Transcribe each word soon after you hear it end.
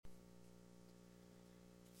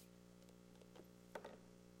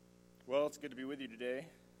Well, it's good to be with you today.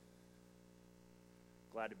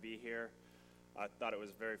 Glad to be here. I thought it was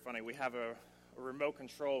very funny. We have a remote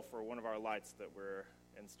control for one of our lights that we're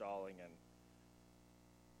installing, and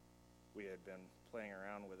we had been playing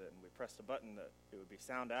around with it, and we pressed a button that it would be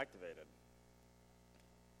sound activated.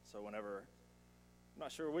 So whenever, I'm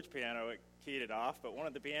not sure which piano it keyed it off, but one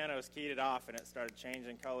of the pianos keyed it off, and it started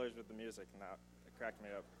changing colors with the music, and that cracked me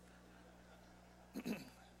up.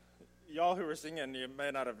 Y'all who were singing, you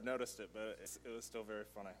may not have noticed it, but it was still very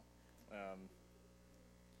funny.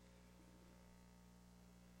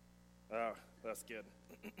 Oh, that's good.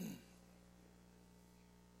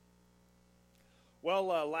 Well,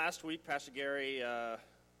 last week, Pastor Gary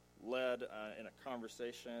led in a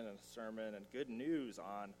conversation and a sermon and good news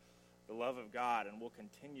on the love of God, and we'll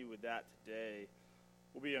continue with that today.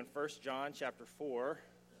 We'll be in 1 John chapter 4,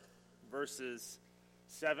 verses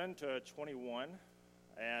 7 to 21.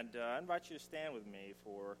 And I invite you to stand with me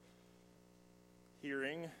for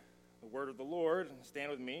hearing the word of the Lord.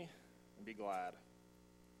 Stand with me and be glad.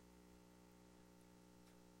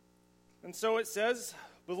 And so it says,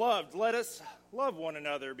 "Beloved, let us love one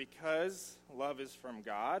another, because love is from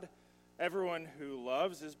God. Everyone who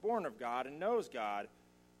loves is born of God and knows God.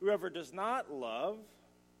 Whoever does not love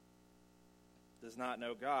does not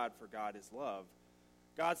know God, for God is love.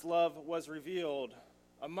 God's love was revealed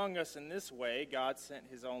among us in this way: God sent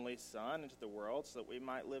his only Son into the world so that we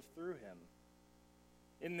might live through him.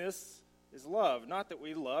 In this is love, not that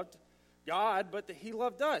we loved God, but that he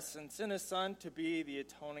loved us and sent his Son to be the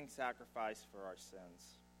atoning sacrifice for our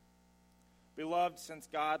sins. Beloved, since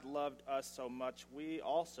God loved us so much, we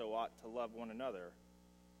also ought to love one another.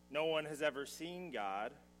 No one has ever seen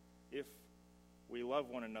God. If we love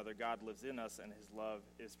one another, God lives in us, and his love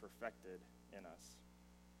is perfected in us.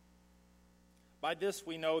 By this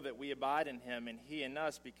we know that we abide in him and he in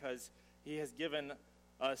us, because he has given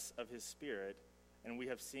us of his Spirit, and we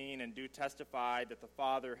have seen and do testify that the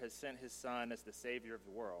Father has sent his Son as the Savior of the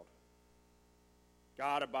world.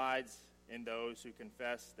 God abides in those who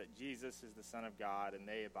confess that Jesus is the Son of God, and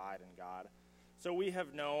they abide in God. So we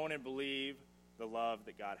have known and believe the love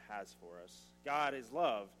that God has for us. God is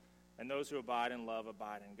love, and those who abide in love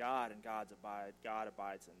abide in God, and God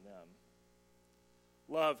abides in them.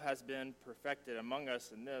 Love has been perfected among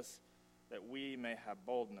us in this, that we may have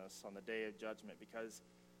boldness on the day of judgment, because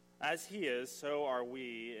as he is, so are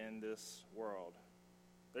we in this world.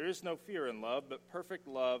 There is no fear in love, but perfect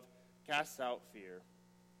love casts out fear.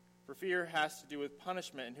 For fear has to do with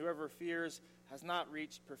punishment, and whoever fears has not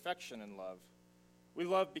reached perfection in love. We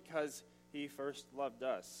love because he first loved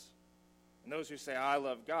us. And those who say, "I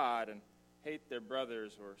love God," and hate their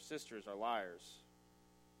brothers or sisters are liars.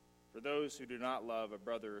 For those who do not love a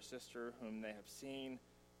brother or sister whom they have seen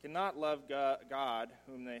cannot love God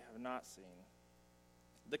whom they have not seen.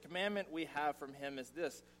 The commandment we have from him is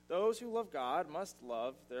this: those who love God must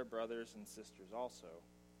love their brothers and sisters also.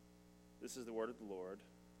 This is the word of the Lord,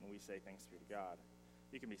 and we say thanks be to God.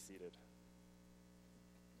 You can be seated.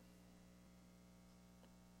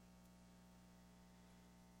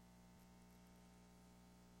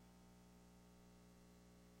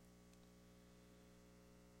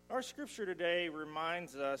 Our scripture today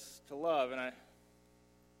reminds us to love, and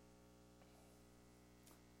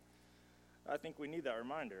I think we need that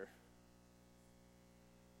reminder.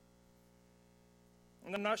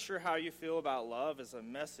 And I'm not sure how you feel about love as a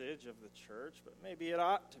message of the church, but maybe it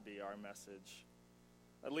ought to be our message.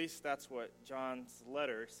 At least that's what John's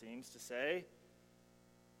letter seems to say.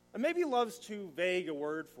 And maybe love's too vague a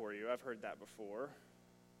word for you. I've heard that before.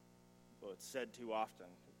 Well, it's said too often.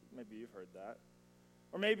 Maybe you've heard that.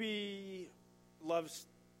 Or maybe love's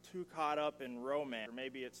too caught up in romance, or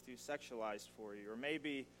maybe it's too sexualized for you, or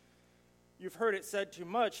maybe you've heard it said too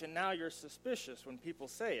much and now you're suspicious when people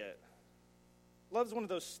say it. Love's one of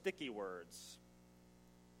those sticky words.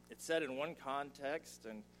 It's said in one context,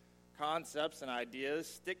 and concepts and ideas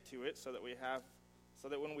stick to it so that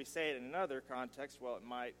when we say it in another context,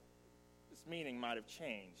 its meaning might have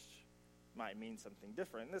changed, might mean something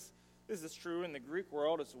different. This is true in the Greek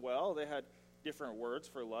world as well. They had different words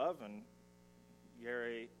for love, and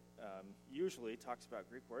Gary usually talks about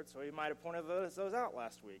Greek words, so he might have pointed those out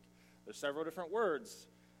last week. There's several different words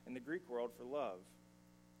in the Greek world for love,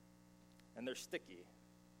 and they're sticky.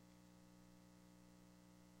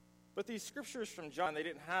 But these scriptures from John, they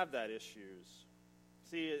didn't have that issues.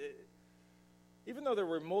 See, even though there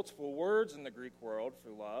were multiple words in the Greek world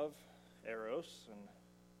for love, eros and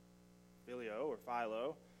phileo or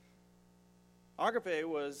philo, agape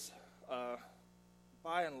was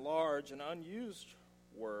by and large an unused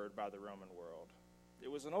word by the Roman world. It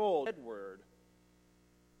was an old dead word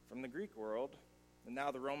from the Greek world, And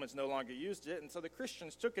now the Romans no longer used it, and so the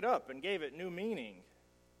Christians took it up and gave it new meaning.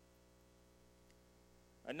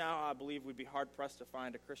 And now I believe we'd be hard-pressed to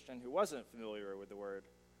find a Christian who wasn't familiar with the word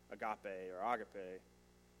agape or agape.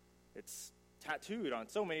 It's tattooed on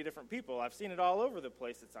so many different people. I've seen it all over the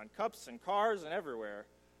place. It's on cups and cars and everywhere.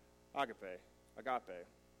 Agape.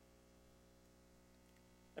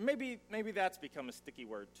 And maybe that's become a sticky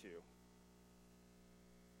word too.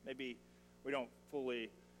 Maybe we don't fully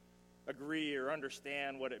agree or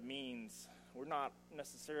understand what it means. We're not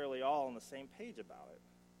necessarily all on the same page about it.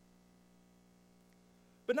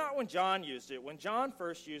 But not when John used it. When John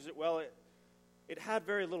first used it, well, it had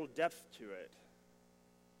very little depth to it.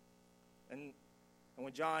 And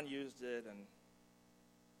when John used it and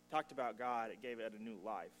talked about God, it gave it a new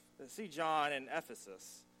life. See John in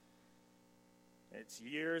Ephesus. It's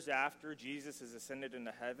years after Jesus has ascended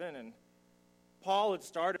into heaven, and Paul had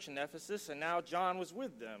started in Ephesus, and now John was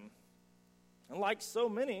with them. And like so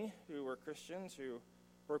many who were Christians who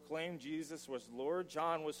proclaimed Jesus was Lord,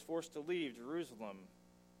 John was forced to leave Jerusalem,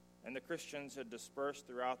 and the Christians had dispersed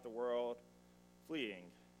throughout the world, fleeing,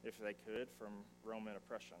 if they could, from Roman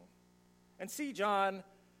oppression. And see John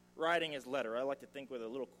writing his letter. I like to think with a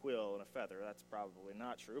little quill and a feather. That's probably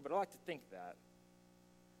not true, but I like to think that.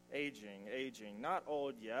 Aging, not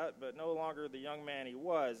old yet, but no longer the young man he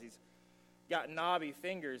was. He's got knobby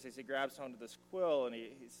fingers as he grabs onto this quill, and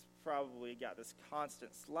he's probably got this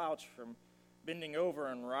constant slouch from bending over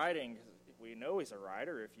and writing. We know he's a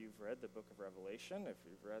writer. If you've read the book of Revelation, if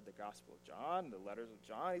you've read the Gospel of John, the letters of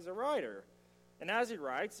John, he's a writer. And as he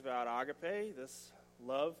writes about agape, this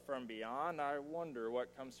love from beyond, I wonder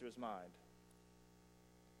what comes to his mind.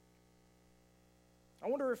 I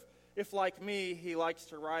wonder if like me, he likes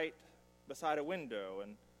to write beside a window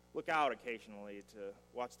and look out occasionally to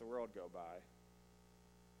watch the world go by.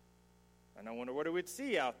 And I wonder what he would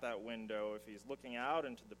see out that window if he's looking out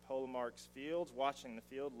into the Polemark's fields, watching the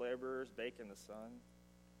field laborers bake in the sun.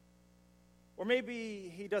 Or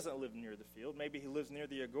maybe he doesn't live near the field. Maybe he lives near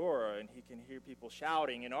the agora and he can hear people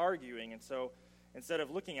shouting and arguing, and so instead of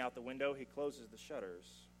looking out the window, he closes the shutters.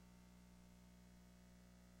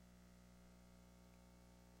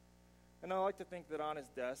 And I like to think that on his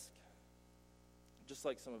desk, just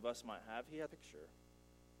like some of us might have, he had a picture.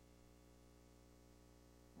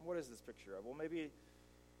 What is this picture of? Well, maybe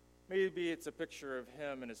it's a picture of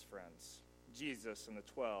him and his friends, Jesus and the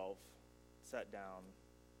 12, sat down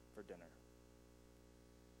for dinner.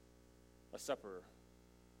 A supper,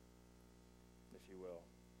 if you will.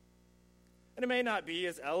 And it may not be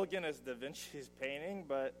as elegant as Da Vinci's painting,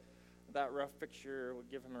 but that rough picture would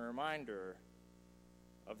give him a reminder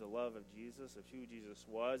of the love of Jesus, of who Jesus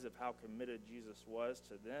was, of how committed Jesus was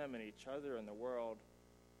to them and each other and the world.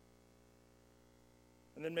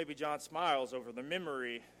 And then maybe John smiles over the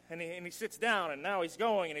memory, and he sits down, and now he's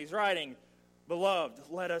going, and he's writing, "Beloved,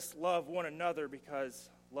 let us love one another because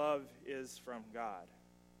love is from God."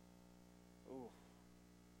 Ooh.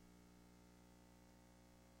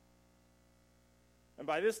 And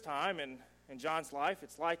by this time in John's life,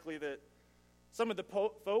 it's likely that some of the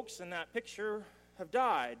folks in that picture have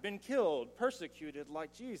died, been killed, persecuted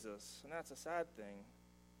like Jesus, and that's a sad thing.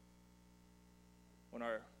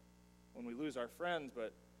 When we lose our friends,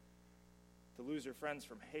 but to lose your friends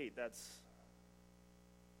from hate, that's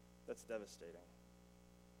devastating.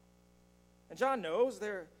 And John knows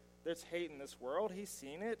there's hate in this world. He's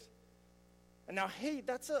seen it. And now hate,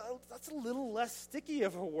 that's a little less sticky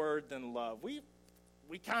of a word than love. We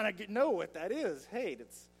kind of know what that is. Hate.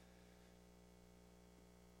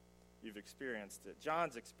 You've experienced it.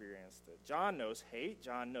 John's experienced it. John knows hate.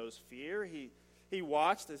 John knows fear. He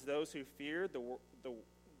watched as those who feared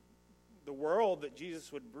the world that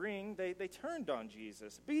Jesus would bring, they turned on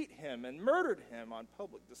Jesus, beat him, and murdered him on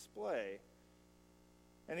public display.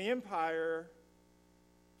 And the empire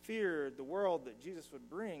feared the world that Jesus would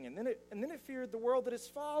bring, and then it feared the world that his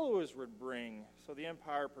followers would bring. So the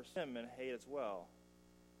empire pursued him in hate as well.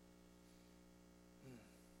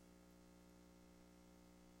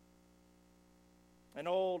 An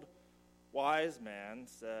old wise man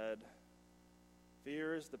said,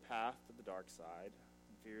 "Fear is the path to the dark side.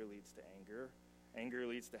 Fear leads to anger. Anger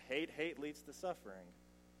leads to hate. Hate leads to suffering."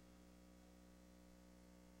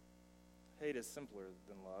 Hate is simpler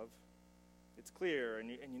than love. It's clear, and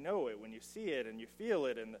you know it when you see it, and you feel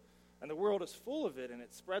it, and the world is full of it, and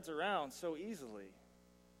it spreads around so easily.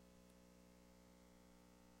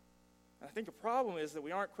 And I think the problem is that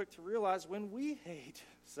we aren't quick to realize when we hate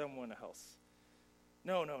someone else.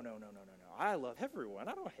 No. I love everyone.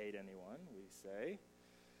 I don't hate anyone, we say.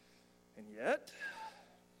 And yet,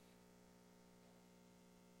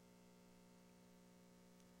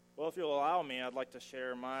 Well, if you'll allow me, I'd like to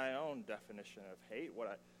share my own definition of hate,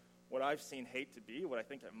 what I've seen hate to be, what I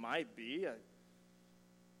think it might be.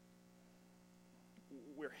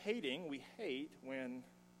 We hate when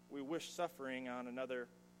we wish suffering on another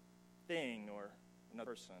thing or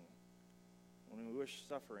another person. When we wish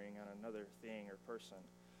suffering on another thing or person.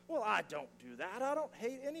 Well, I don't do that. I don't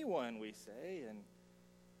hate anyone, we say. And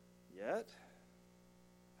yet,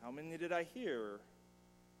 how many did I hear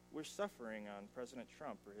wish suffering on President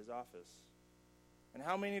Trump or his office? And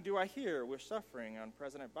how many do I hear wish suffering on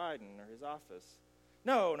President Biden or his office?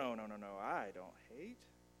 No, I don't hate.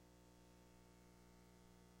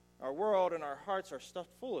 Our world and our hearts are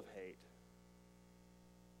stuffed full of hate.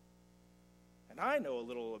 And I know a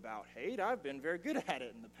little about hate. I've been very good at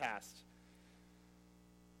it in the past.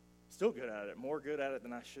 Still good at it, more good at it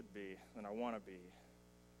than I should be, than I want to be.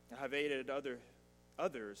 I've hated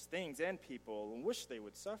others, things, and people, and wish they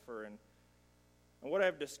would suffer. And what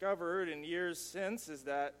I've discovered in years since is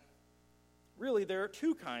that really there are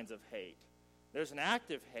two kinds of hate. There's an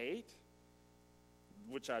active hate,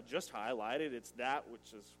 which I just highlighted. It's that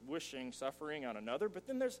which is wishing suffering on another. But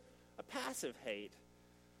then there's a passive hate.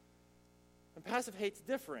 And passive hate's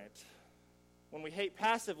different. When we hate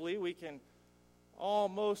passively, we can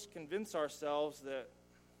almost convince ourselves that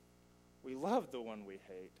we love the one we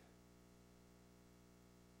hate.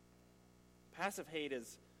 Passive hate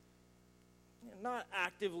is not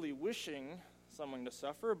actively wishing someone to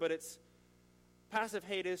suffer, but passive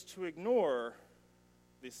hate is to ignore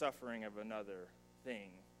the suffering of another thing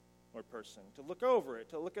or person, to look over it,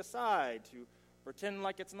 to look aside, to pretend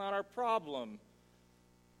like it's not our problem.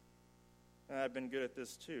 And I've been good at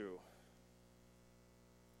this too.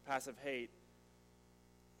 Passive hate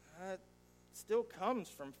still comes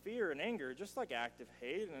from fear and anger, just like active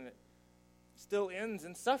hate, and it still ends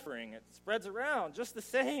in suffering. It spreads around just the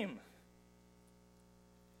same.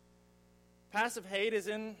 Passive hate is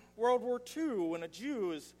in World War II when a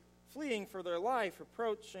Jew is fleeing for their life,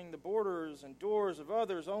 approaching the borders and doors of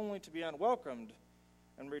others only to be unwelcomed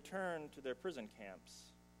and return to their prison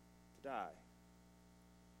camps to die.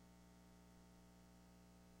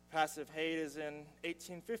 Passive hate is in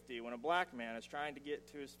 1850 when a black man is trying to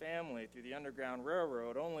get to his family through the Underground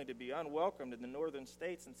Railroad only to be unwelcomed in the northern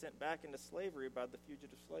states and sent back into slavery by the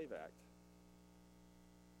Fugitive Slave Act.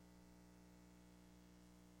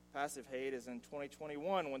 Passive hate is in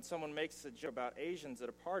 2021 when someone makes a joke about Asians at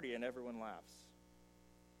a party and everyone laughs.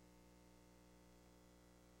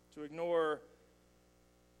 To ignore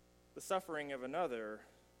the suffering of another,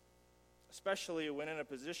 especially when in a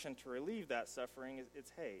position to relieve that suffering,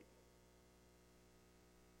 it's hate.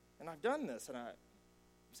 And I've done this, and I'm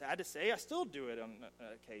sad to say I still do it on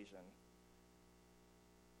occasion.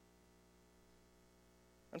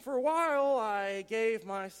 And for a while, I gave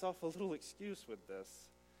myself a little excuse with this,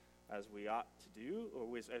 as we ought to do,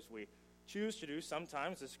 or as we choose to do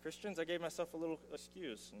sometimes as Christians. I gave myself a little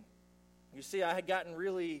excuse. And you see, I had gotten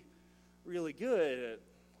really, really good at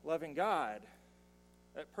loving God,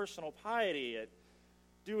 at personal piety, at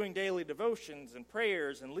doing daily devotions and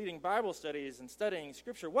prayers and leading Bible studies and studying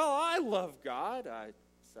Scripture. Well, I love God, I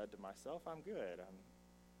said to myself. I'm good.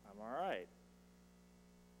 I'm all right.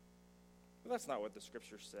 But that's not what the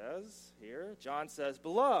Scripture says here. John says,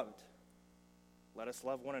 "Beloved, let us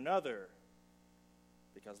love one another,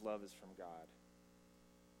 because love is from God.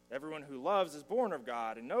 Everyone who loves is born of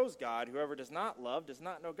God and knows God. Whoever does not love does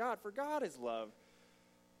not know God, for God is love."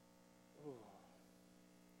 Ooh.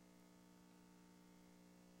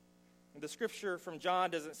 The Scripture from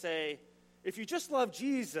John doesn't say, if you just love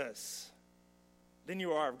Jesus, then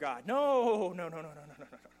you are of God. No.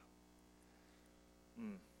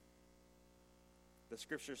 The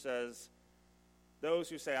Scripture says, those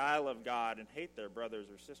who say, I love God, and hate their brothers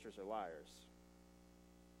or sisters are liars.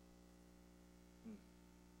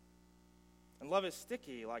 And love is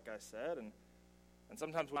sticky, like I said, and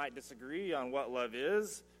sometimes we might disagree on what love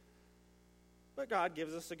is, but God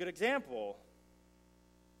gives us a good example.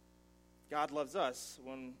 God loves us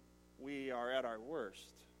when we are at our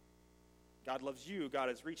worst. God loves you. God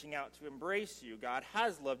is reaching out to embrace you. God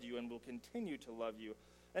has loved you and will continue to love you.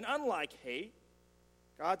 And unlike hate,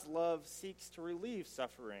 God's love seeks to relieve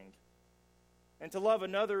suffering. And to love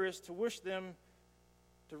another is to wish them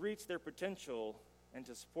to reach their potential and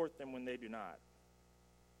to support them when they do not.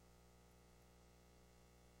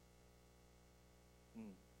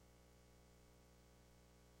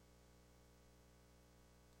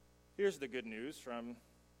 Here's the good news from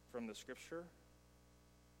the Scripture.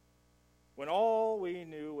 When all we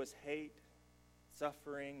knew was hate,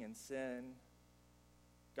 suffering, and sin,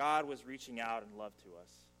 God was reaching out in love to us.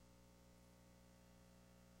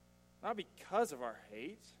 Not because of our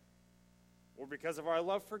hate, or because of our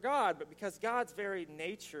love for God, but because God's very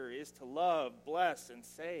nature is to love, bless, and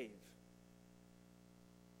save.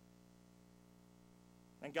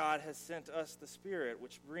 And God has sent us the Spirit,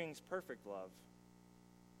 which brings perfect love.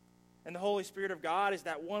 And the Holy Spirit of God is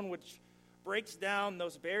that one which breaks down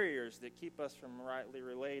those barriers that keep us from rightly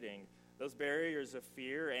relating. Those barriers of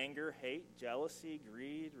fear, anger, hate, jealousy,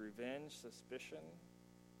 greed, revenge, suspicion.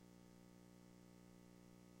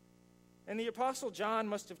 And the Apostle John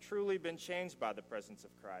must have truly been changed by the presence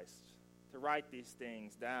of Christ to write these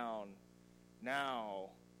things down now,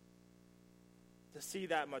 to see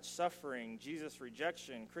that much suffering, Jesus'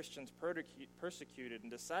 rejection, Christians persecuted,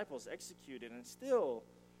 and disciples executed, and still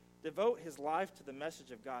devote his life to the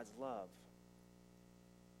message of God's love.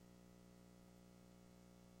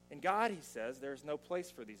 In God, he says, there is no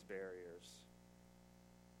place for these barriers.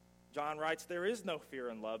 John writes, there is no fear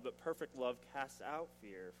in love, but perfect love casts out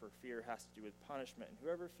fear, for fear has to do with punishment, and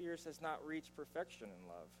whoever fears has not reached perfection in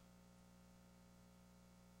love.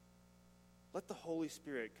 Let the Holy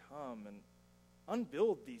Spirit come and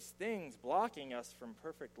unbuild these things blocking us from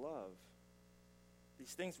perfect love.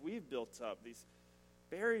 These things we've built up, these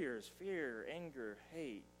barriers, fear, anger,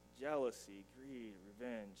 hate, jealousy, greed,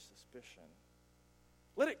 revenge, suspicion.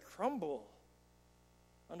 Let it crumble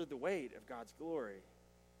under the weight of God's glory.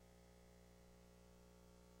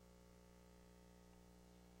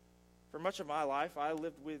 For much of my life, I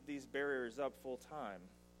lived with these barriers up full time.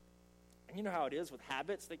 And you know how it is with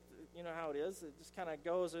habits. You know how it is. It just kind of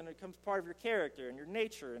goes and it becomes part of your character and your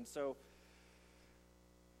nature. And so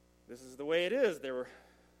this is the way it is.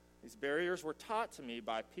 These barriers were taught to me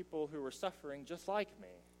by people who were suffering just like me.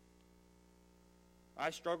 I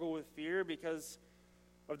struggle with fear because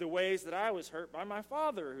of the ways that I was hurt by my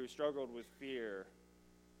father, who struggled with fear.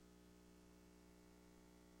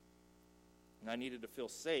 And I needed to feel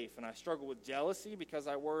safe. And I struggle with jealousy because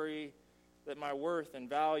I worry that my worth and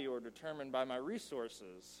value are determined by my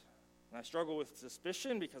resources. And I struggle with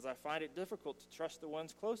suspicion because I find it difficult to trust the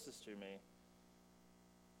ones closest to me.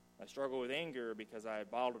 I struggle with anger because I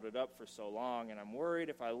had bottled it up for so long, and I'm worried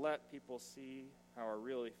if I let people see how I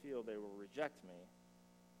really feel, they will reject me.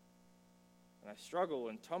 And I struggle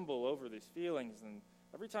and tumble over these feelings, and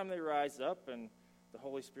every time they rise up and the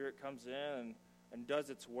Holy Spirit comes in and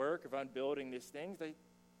does its work of unbuilding these things,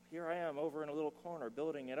 here I am over in a little corner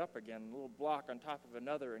building it up again, a little block on top of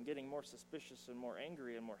another, and getting more suspicious and more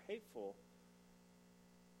angry and more hateful.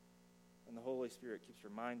 And the Holy Spirit keeps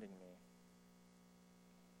reminding me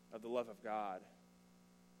of the love of God.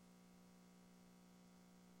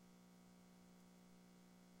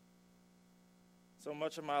 So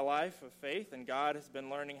much of my life of faith in God has been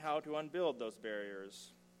learning how to unbuild those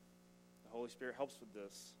barriers. The Holy Spirit helps with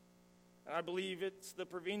this. And I believe it's the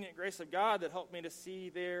prevenient grace of God that helped me to see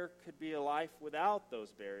there could be a life without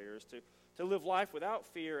those barriers, to live life without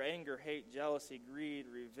fear, anger, hate, jealousy, greed,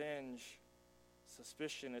 revenge.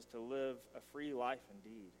 Suspicion is to live a free life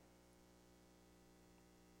indeed.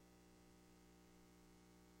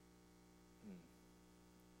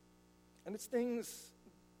 And it's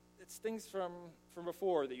things from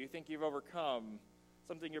before that you think you've overcome,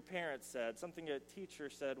 something your parents said, something a teacher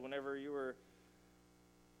said whenever you were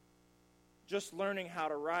just learning how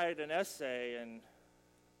to write an essay and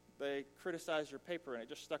they criticized your paper and it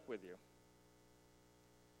just stuck with you.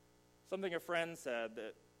 Something a friend said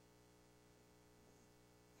that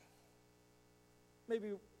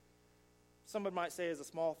maybe someone might say is a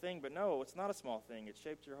small thing, but no, it's not a small thing. It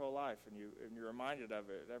shaped your whole life, and you're reminded of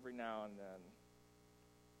it every now and then.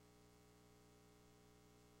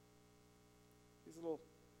 These little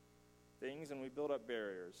things, and we build up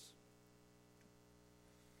barriers.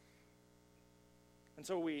 And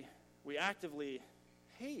so we actively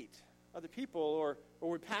hate other people, or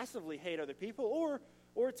we passively hate other people,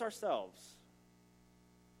 or it's ourselves.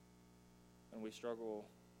 And we struggle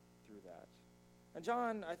through that. And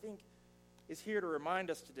John, I think, is here to remind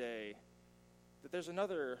us today that there's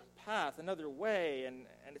another path, another way, and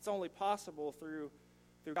it's only possible through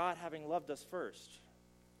God having loved us first.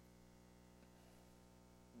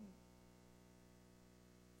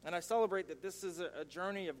 And I celebrate that this is a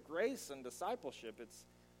journey of grace and discipleship. It's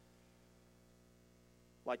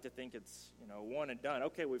like to think it's, one and done.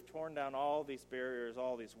 Okay, we've torn down all these barriers,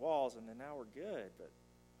 all these walls, and then now we're good. But,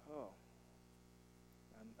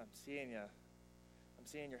 I'm seeing you. I'm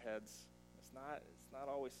seeing your heads. It's not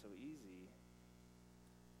always so easy.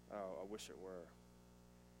 Oh, I wish it were.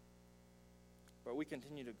 But we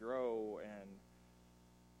continue to grow and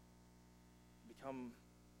become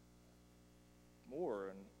more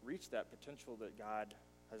and reach that potential that God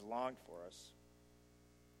has longed for us.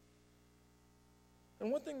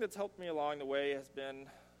 And one thing that's helped me along the way has been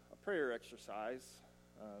a prayer exercise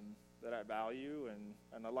that I value,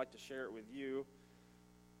 and I'd like to share it with you.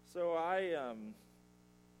 So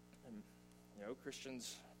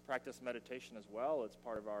Christians practice meditation as well. It's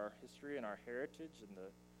part of our history and our heritage, and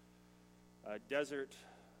the desert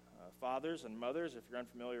fathers and mothers, if you're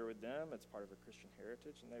unfamiliar with them, it's part of a Christian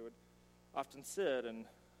heritage, and they would often sit and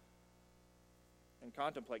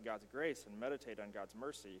contemplate God's grace and meditate on God's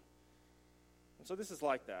mercy. And so this is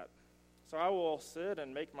like that. So I will sit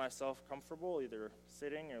and make myself comfortable, either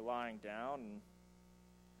sitting or lying down. And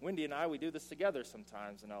Wendy and I, we do this together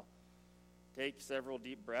sometimes, and I'll take several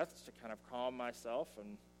deep breaths to kind of calm myself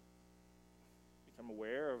and become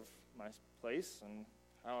aware of my place and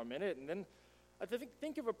how I'm in it. And then I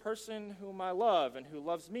think of a person whom I love and who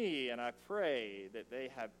loves me, and I pray that they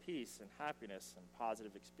have peace and happiness and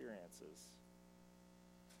positive experiences.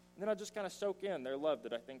 And then I just kind of soak in their love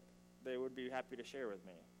that I think they would be happy to share with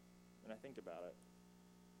me, and I think about it.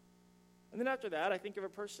 And then after that, I think of a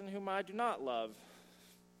person whom I do not love,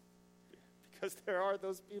 because there are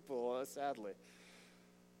those people, sadly.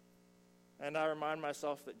 And I remind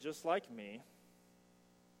myself that just like me,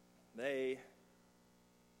 they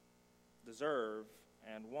deserve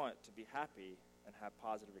and want to be happy and have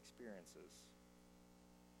positive experiences.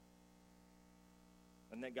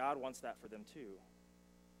 And that God wants that for them too.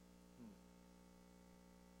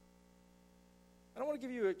 I don't want to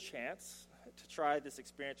give you a chance to try this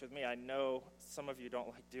experience with me. I know some of you don't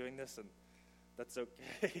like doing this, and that's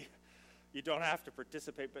okay. You don't have to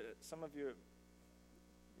participate, but some of you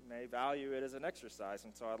may value it as an exercise,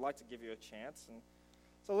 and so I'd like to give you a chance. And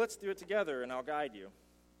so let's do it together, and I'll guide you.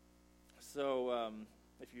 So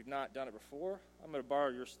if you've not done it before, I'm going to borrow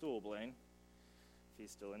your stool, Blaine, if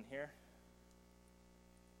he's still in here.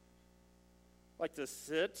 I'd like to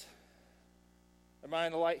sit. Am I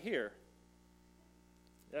in the light here?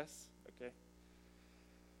 Yes? Okay.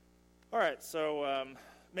 All right, so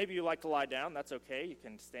maybe you like to lie down. That's okay. You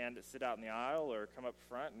can sit out in the aisle or come up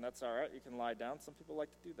front, and that's all right. You can lie down. Some people like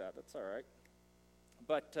to do that. That's all right.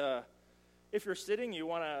 But if you're sitting, you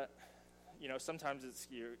want to, sometimes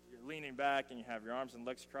you're leaning back and you have your arms and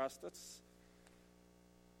legs crossed. That's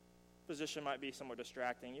position might be somewhat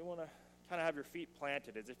distracting. You want to kind of have your feet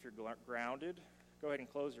planted as if you're grounded. Go ahead and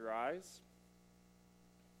close your eyes.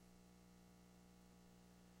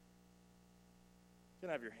 You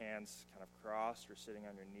can have your hands kind of crossed or sitting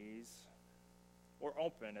on your knees, or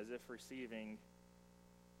open as if receiving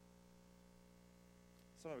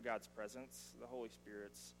some of God's presence, the Holy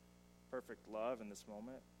Spirit's perfect love in this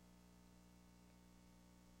moment.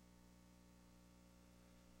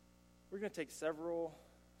 We're going to take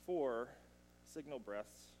 4 signal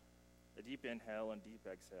breaths, a deep inhale and deep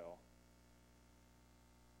exhale.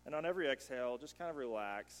 And on every exhale, just kind of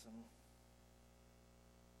relax and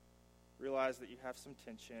realize that you have some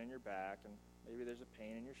tension in your back, and maybe there's a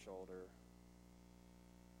pain in your shoulder.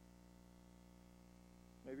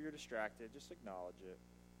 Maybe you're distracted. Just acknowledge it.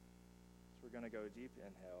 So we're going to go deep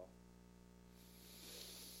inhale.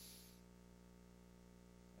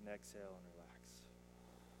 And exhale and relax.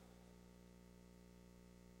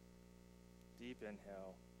 Deep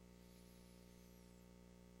inhale.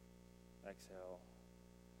 Exhale.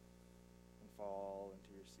 And fall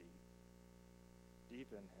into your seat. Deep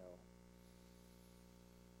inhale.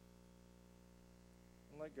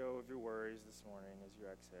 And let go of your worries this morning as you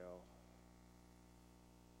exhale.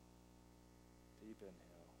 Deep inhale.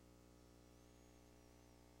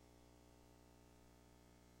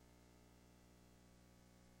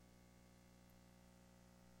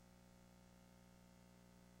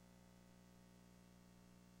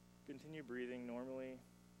 Continue breathing normally.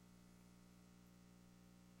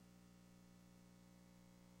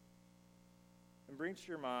 And bring to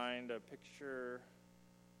your mind a picture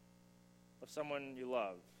of someone you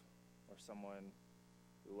love, or someone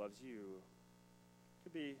who loves you. It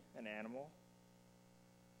could be an animal.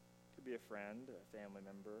 It could be a friend, a family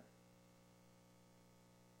member.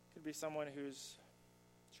 It could be someone who's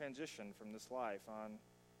transitioned from this life on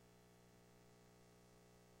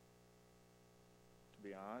to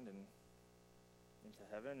beyond and into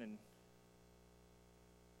heaven. And it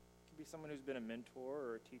could be someone who's been a mentor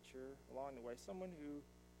or a teacher along the way, someone who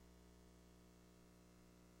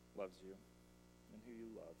loves you and who you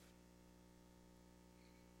love.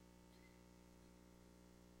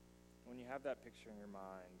 When you have that picture in your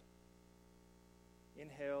mind,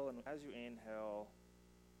 inhale, and as you inhale,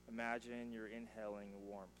 imagine you're inhaling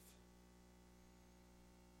warmth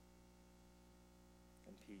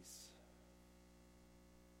and peace.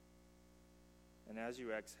 And as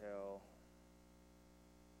you exhale,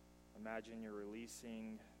 imagine you're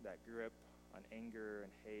releasing that grip on anger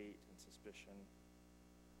and hate and suspicion.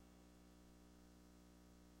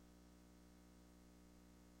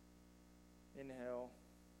 Inhale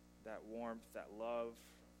that warmth, that love.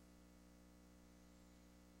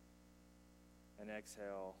 And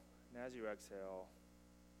exhale. And as you exhale,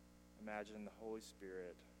 imagine the Holy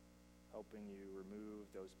Spirit helping you remove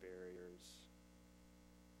those barriers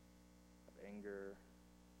of anger,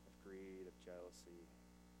 of greed, of jealousy.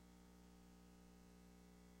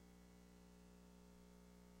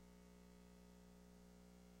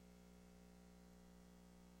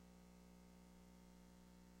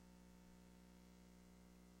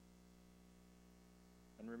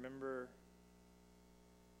 And remember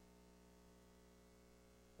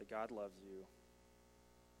that God loves you,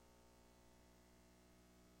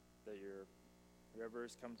 that whoever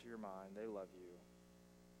has come to your mind, they love you.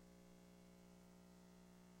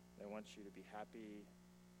 They want you to be happy,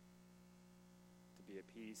 to be at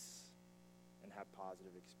peace, and have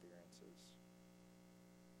positive experiences.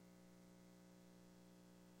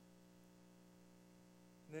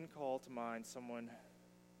 And then call to mind someone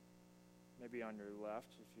maybe on your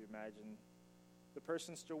left, if you imagine the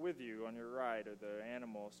person still with you on your right, or the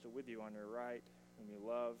animal still with you on your right, whom you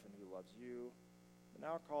love and who loves you. But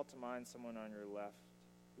now call to mind someone on your left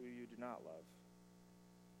who you do not love.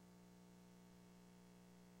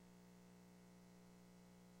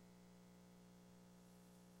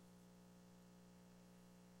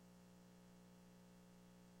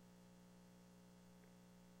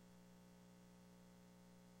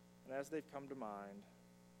 And as they've come to mind,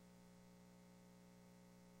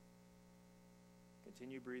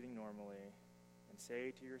 continue breathing normally and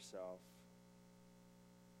say to yourself,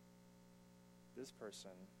 this person,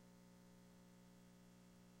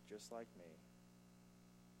 just like me,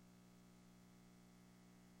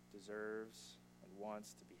 deserves and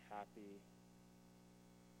wants to be happy,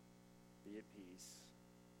 be at peace,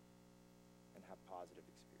 and have positive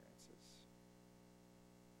experiences.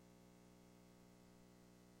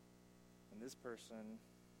 And this person,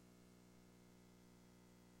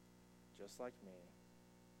 just like me,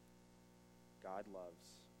 God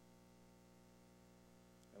loves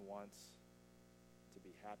and wants to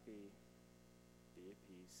be happy, be at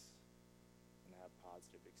peace, and have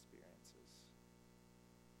positive experiences.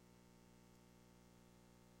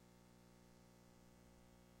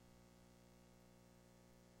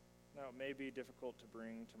 Now, it may be difficult to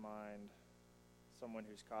bring to mind someone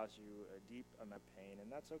who's caused you a deep amount of pain,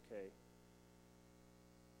 and that's okay.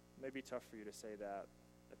 It may be tough for you to say that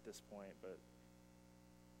at this point, but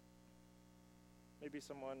maybe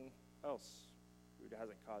someone else who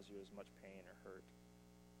hasn't caused you as much pain or hurt,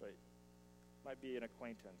 but might be an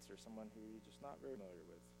acquaintance or someone who you're just not very familiar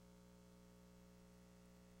with.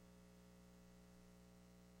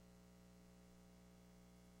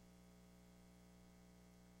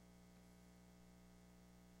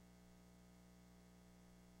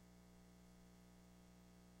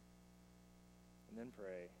 And then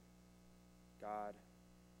pray, God,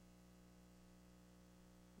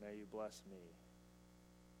 may you bless me,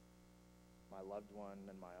 my loved one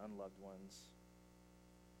and my unloved ones,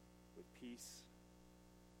 with peace,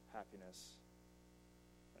 happiness,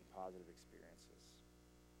 and positive experiences.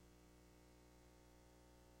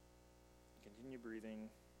 Continue breathing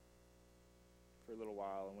for a little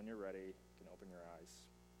while, and when you're ready, you can open your eyes.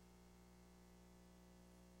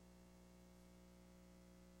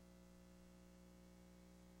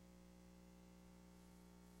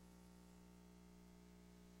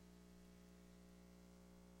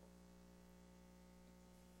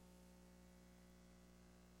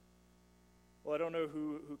 Well, I don't know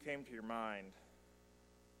who came to your mind,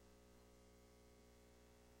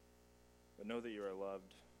 but know that you are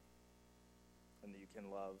loved and that you can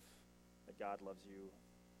love, that God loves you,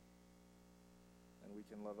 and we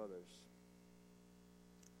can love others.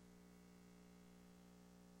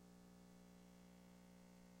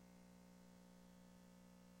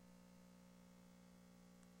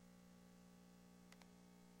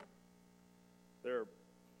 There are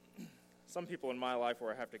some people in my life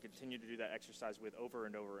where I have to continue to do that exercise with over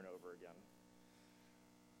and over and over again.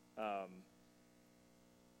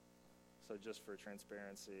 So just for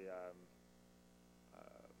transparency,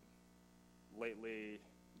 lately,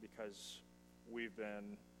 because we've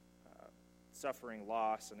been suffering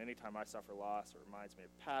loss, and anytime I suffer loss, it reminds me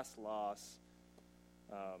of past loss.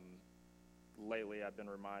 Lately, I've been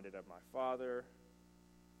reminded of my father,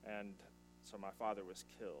 and so my father was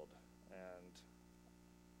killed, and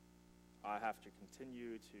I have to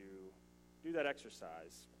continue to do that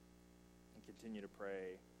exercise and continue to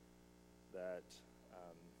pray that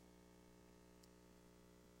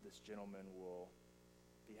this gentleman will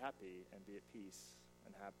be happy and be at peace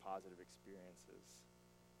and have positive experiences.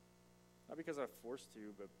 Not because I'm forced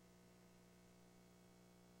to, but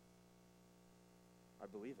I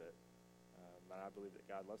believe it. And I believe that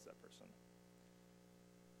God loves that person.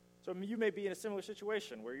 So you may be in a similar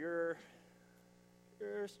situation where you're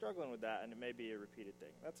struggling with that, and it may be a repeated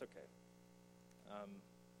thing. That's okay.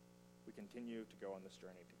 We continue to go on this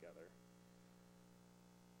journey together.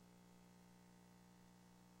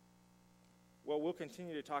 Well, we'll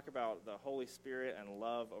continue to talk about the Holy Spirit and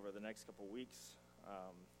love over the next couple weeks.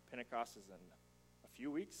 Pentecost is in a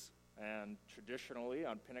few weeks, and traditionally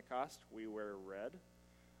on Pentecost we wear red.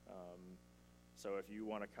 So if you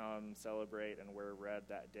want to come celebrate and wear red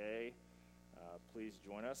that day, please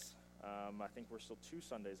join us. I think we're still 2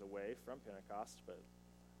 Sundays away from Pentecost, but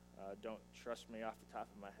don't trust me off the top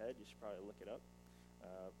of my head. You should probably look it up.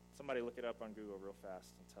 Somebody look it up on Google real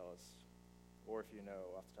fast and tell us, or if you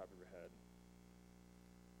know off the top of your head.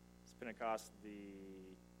 Is Pentecost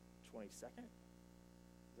the 22nd?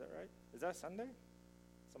 Is that right? Is that Sunday?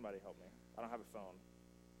 Somebody help me. I don't have a phone.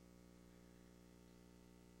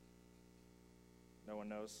 No one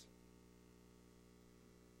knows?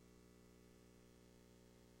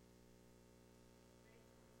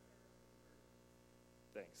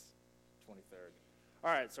 Thanks. 23rd.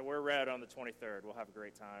 All right, so we're red on the 23rd. We'll have a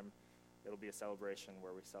great time. It'll be a celebration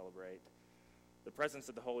where we celebrate the presence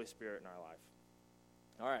of the Holy Spirit in our life.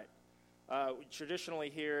 All right. Traditionally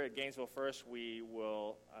here at Gainesville First, we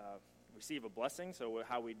will receive a blessing. So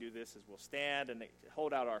how we do this is we'll stand and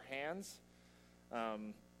hold out our hands.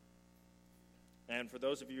 And for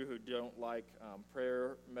those of you who don't like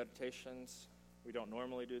prayer meditations, we don't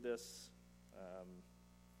normally do this,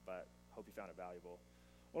 but hope you found it valuable.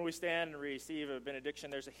 When we stand and receive a benediction,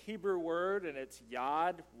 there's a Hebrew word, and it's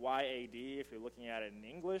yad, Y-A-D, if you're looking at it in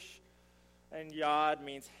English. And yad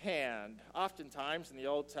means hand. Oftentimes in the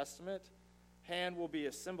Old Testament, hand will be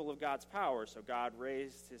a symbol of God's power. So God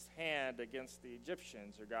raised his hand against the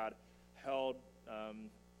Egyptians, or God held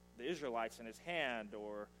the Israelites in his hand,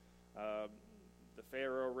 or the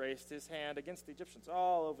Pharaoh raised his hand against the Egyptians.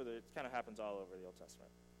 It kind of happens all over the Old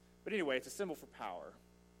Testament. But anyway, it's a symbol for power.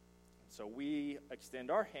 So we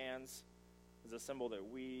extend our hands as a symbol that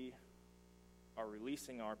we are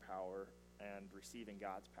releasing our power and receiving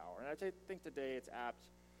God's power. And I think today it's apt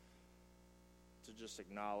to just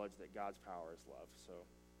acknowledge that God's power is love. So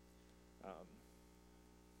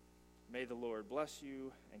may the Lord bless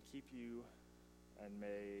you and keep you, and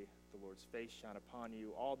may the Lord's face shine upon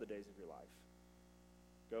you all the days of your life.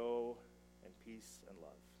 Go in peace and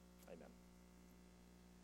love. Amen.